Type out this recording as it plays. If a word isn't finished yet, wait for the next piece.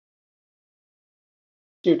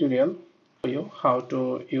Tutorial for you how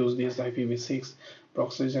to use this ipv6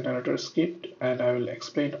 proxy generator script, and I will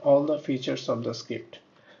explain all the features of the script.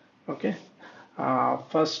 Okay,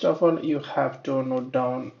 first of all you have to note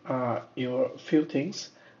down your few things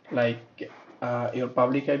like your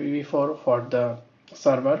public ipv4 for the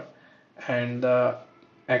server and the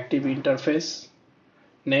active interface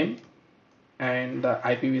name and the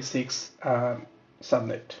ipv6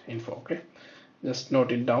 subnet info. Okay, just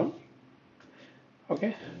note it down.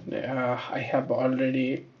 Okay, I have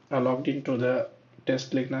already logged into the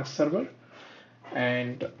test Linux server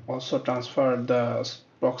and also transferred the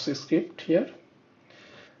proxy script here.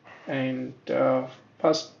 And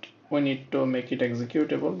first we need to make it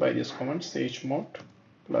executable by this command chmod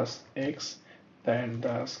plus x, then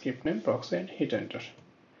the script name proxy, and hit enter.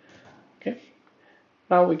 Okay,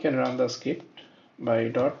 now we can run the script by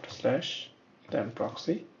dot slash then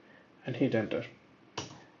proxy and hit enter.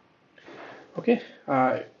 Okay,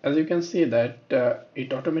 as you can see that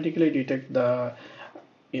it automatically detect the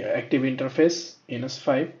active interface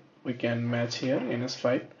ns5. We can match here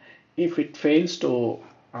ns5. If it fails to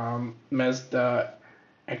match the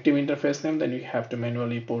active interface name, then you have to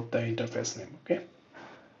manually put the interface name. Okay,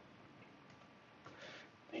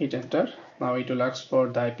 hit enter. Now it will ask for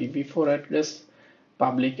the ipv4 address,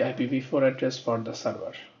 public ipv4 address for the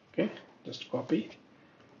server. Okay, just copy,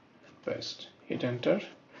 paste, hit enter.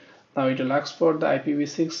 Now it will ask for the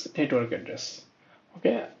ipv6 network address.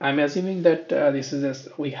 Okay, I'm assuming that this is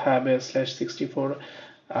we have a /64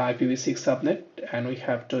 ipv6 subnet, and we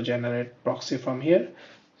have to generate proxy from here.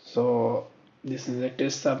 So this is a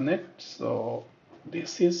test subnet, so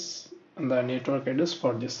this is the network address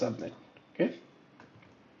for this subnet. Okay,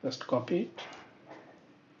 just copy it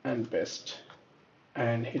and paste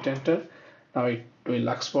and hit enter. Now it will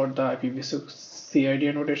ask for the ipv6 CID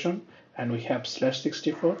annotation, and we have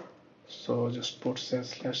 /64, so just put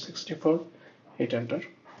 /64, hit enter.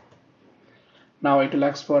 Now it will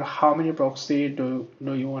ask for how many proxy do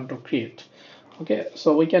you want to create. Okay,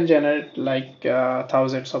 so we can generate like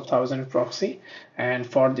thousands proxy, and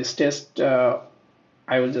for this test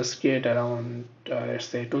I will just create around let's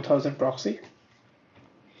say 2000 proxy.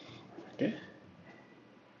 Okay,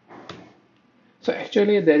 so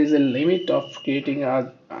actually there is a limit of creating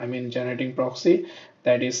generating proxy,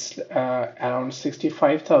 that is around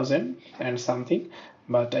 65,000 and something,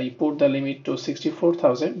 but I put the limit to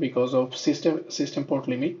 64,000 because of system port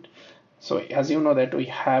limit. So as you know that we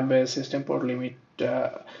have a system port limit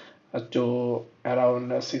to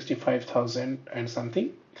around 65,000 and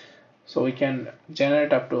something, so we can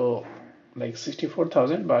generate up to like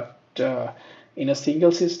 64,000, but in a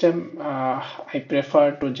single system I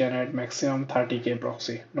prefer to generate maximum 30k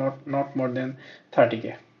proxy, not more than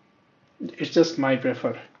 30k. It's just my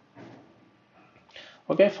prefer.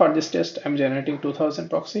 Okay, for this test I'm generating 2000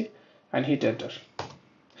 proxy and hit enter.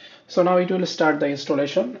 So now it will start the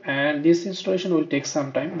installation, and this installation will take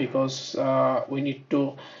some time because we need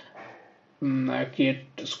to create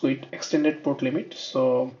squid extended port limit.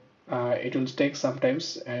 So it will take some time,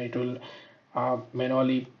 and it will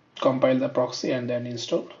manually compile the proxy and then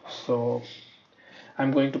install. So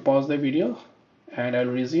I'm going to pause the video and I'll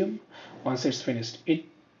resume once it's finished. It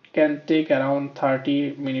can take around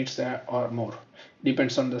 30 minutes or more,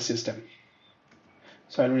 depends on the system.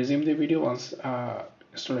 So I'll resume the video once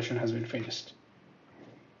installation has been finished.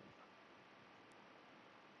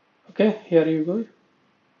 Okay, here you go.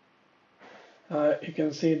 You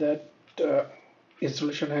can see that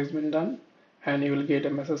installation has been done, and you will get a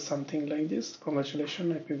message something like this: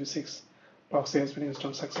 congratulations, ipv6 proxy has been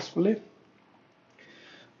installed successfully.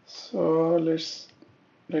 So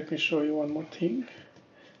let me show you one more thing.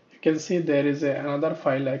 You can see there is another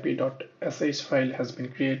file, ip.sh file has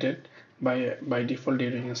been created by default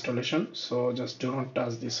during installation, so just do not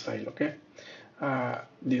touch this file. Okay,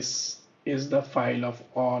 this is the file of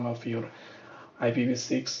all of your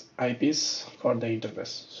ipv6 IPs for the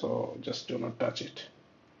interface, so just do not touch it.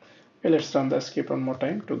 Okay, let's run the script one more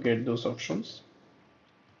time to get those options.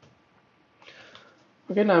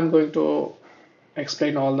 Okay, now I'm going to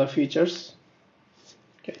explain all the features.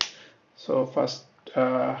 Okay, so first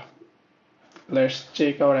let's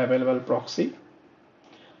check our available proxy,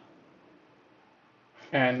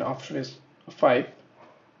 and option is 5,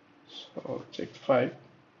 so check 5.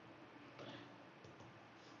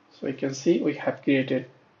 So you can see we have created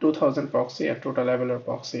 2000 proxy, and total available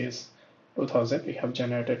proxy is 2000. We have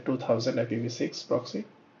generated 2000 ipv6 proxy.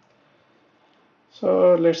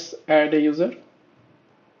 So let's add a user.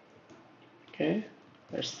 Okay,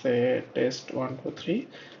 let's say test123,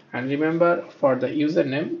 and remember for the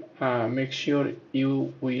username make sure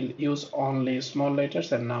you will use only small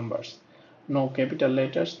letters and numbers. no capital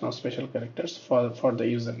letters, no special characters for the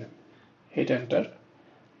username. Hit enter.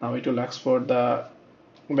 Now it will ask for the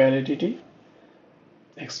validity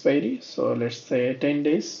expiry, so let's say 10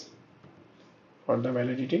 days for the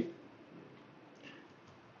validity,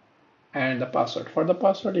 and the password. For the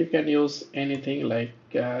password you can use anything like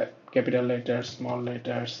capital letters, small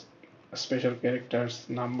letters, special characters,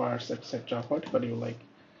 numbers, etc. Whatever you like.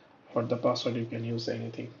 For the password you can use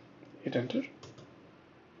anything. Hit enter. You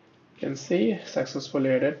can see successfully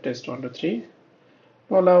added test123.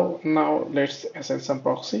 Now let's assign some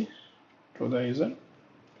proxy to the user.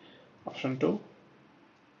 Option 2.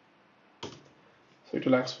 So it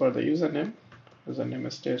will ask for the username. Username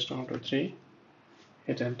is test123.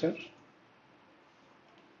 Hit enter.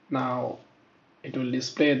 Now it will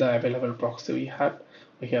display the available proxy we have.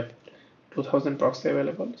 We have 2000 proxy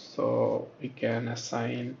available, so we can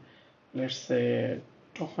assign, let's say,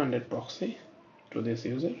 200 proxy to this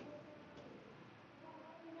user.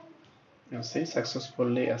 You see,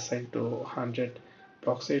 successfully assigned to 100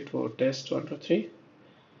 proxy to test123.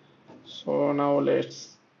 So now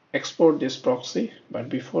let's export this proxy, but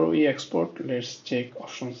before we export, let's check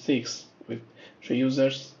option 6 with show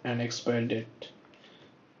users and expiry date.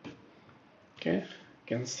 Okay, you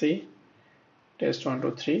can see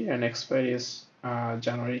test123 and expiry is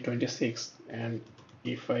January 26th, and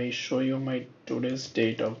if I show you my today's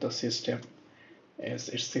date of the system, is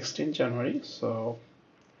it's 16 January, so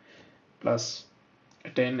plus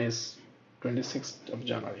 10 is 26th of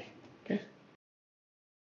January.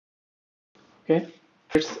 Okay,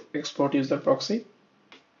 let's export user proxy.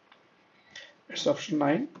 It's option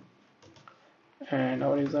 9, and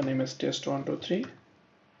our username is test123.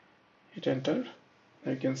 Hit enter.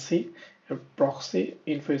 Now you can see a proxy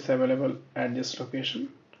info is available at this location.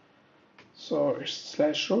 So it's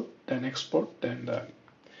 /root, then export, then the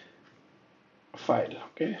file.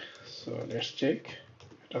 Okay, so let's check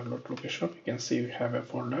download location. You can see we have a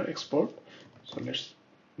folder export. So let's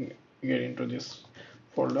get into this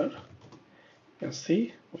folder. You can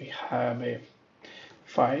see we have a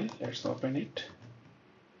file. Let's open it.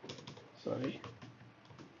 Sorry.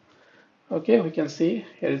 Okay, we can see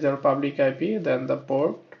here is our public IP, then the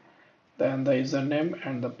port, then the username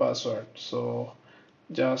and the password. So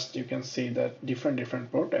just you can see that different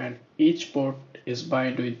port, and each port is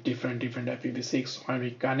bind with different ipv6. When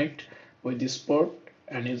we connect with this port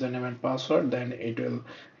and username and password, then it will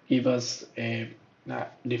give us a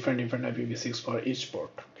different ipv6 for each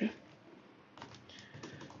port.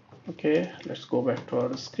 Okay, let's go back to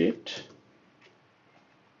our script.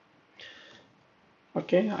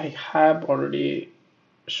 Okay, I have already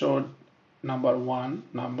showed number 1,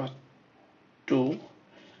 number 2.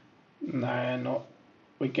 Now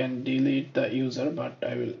we can delete the user, but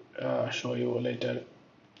I will show you later.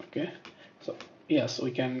 Okay, so yes,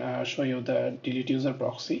 we can show you the delete user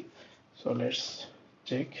proxy. So let's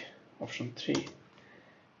check option 3,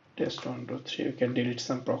 test123. We can delete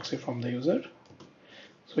some proxy from the user.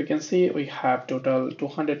 So we can see we have total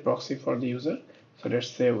 200 proxy for the user. So let's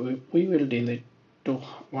say we will delete to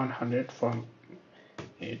 100 from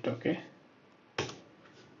it. Okay,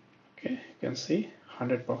 you can see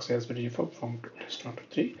 100 proxy has been removed from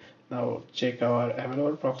test123. Now check our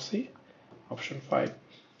available proxy, option 5. You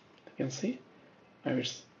can see now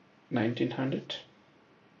it's 1900.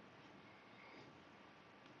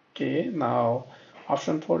 Okay, now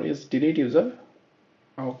option 4 is delete user.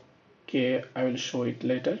 Okay, I will show it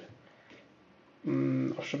later.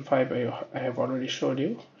 Option 5 I have already showed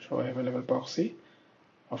you, show available proxy.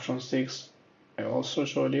 Option 6 I also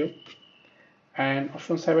showed you, and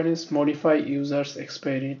option 7 is modify user's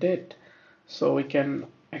expiry date. So we can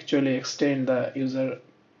actually extend the user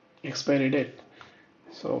expiry date.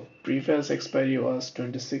 So previous expiry was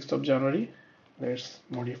 26th of January. Let's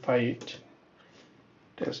modify it.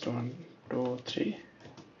 Test123. You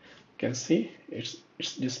can see it's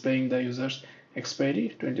displaying the user's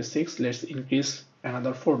expiry 26. Let's increase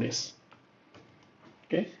another 4 days.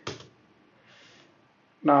 Okay,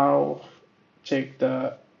 now check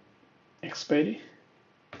the expiry,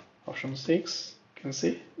 option 6. You can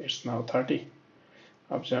see it's now 30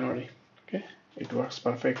 of January. Okay, it works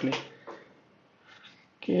perfectly.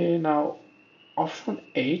 Okay, now option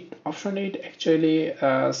 8 actually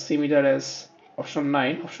similar as option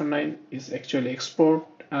 9. Option 9 is actually export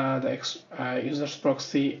the user's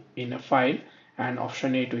proxy in a file, and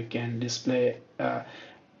option 8 we can display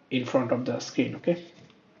in front of the screen. Okay,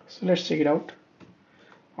 so let's check it out.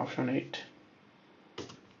 Option 8,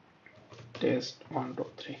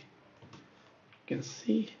 test123. You can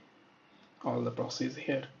see all the proxies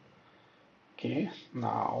here. Okay,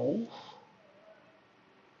 now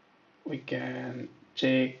we can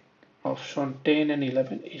check option 10 and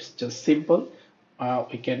 11 is just simple.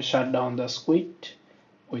 We can shut down the squid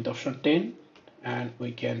with option 10 and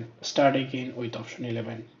we can start again with option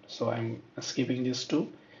 11. So I'm skipping these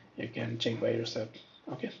two. You can check by yourself.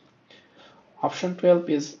 Okay. Option 12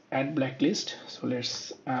 is add blacklist. So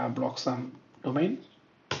let's block some domain.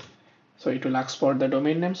 So it will ask for the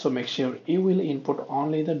domain name. So make sure you will input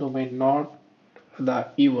only the domain, not the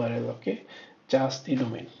URL. Okay, just the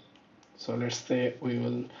domain. So let's say we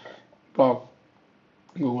will block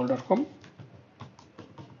google.com.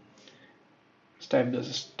 Type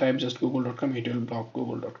just google.com. It will block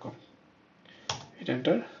google.com. Hit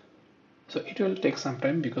enter. So it will take some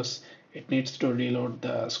time because it needs to reload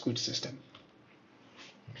the squid system.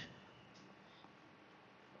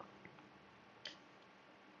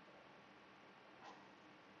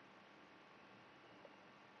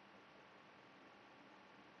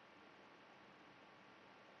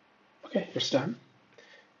 Okay, it's done.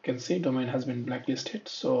 You can see domain has been blacklisted.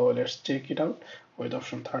 So let's check it out with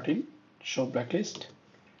option 13, show blacklist.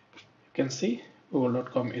 You can see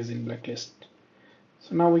google.com is in blacklist.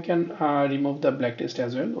 So now we can remove the blacklist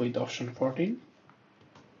as well with option 14.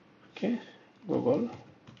 Okay,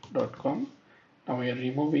 google.com. Now we are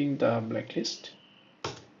removing the blacklist.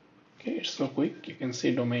 Okay, it's so quick. You can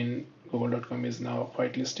see domain google.com is now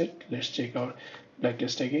whitelisted. Let's check our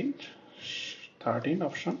blacklist again. 13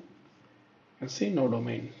 option. You can see no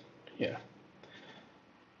domain here.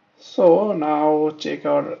 So now check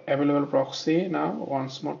our available proxy now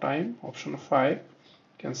once more time. Option 5. You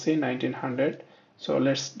can see 1900. So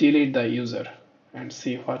let's delete the user and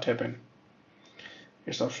see what happened.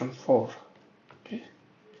 It's option 4. Okay,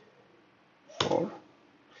 4. You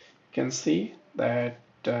can see that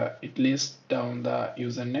it lists down the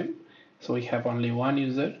username. So we have only one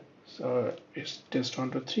user. So it's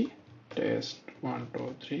test123,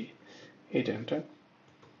 test123. Hit enter.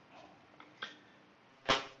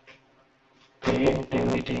 Okay,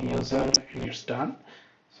 deleting user and it's done.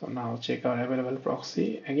 So now check our available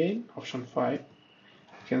proxy again. Option 5.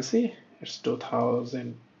 You can see it's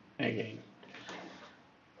 2000 again.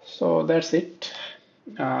 So that's it.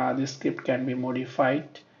 This script can be modified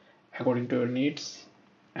according to your needs,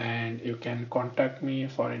 and you can contact me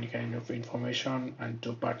for any kind of information, and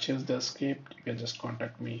to purchase the script you can just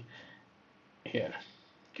contact me here.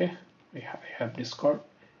 Okay, I have Discord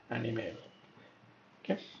and email.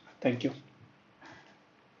 Okay, thank you.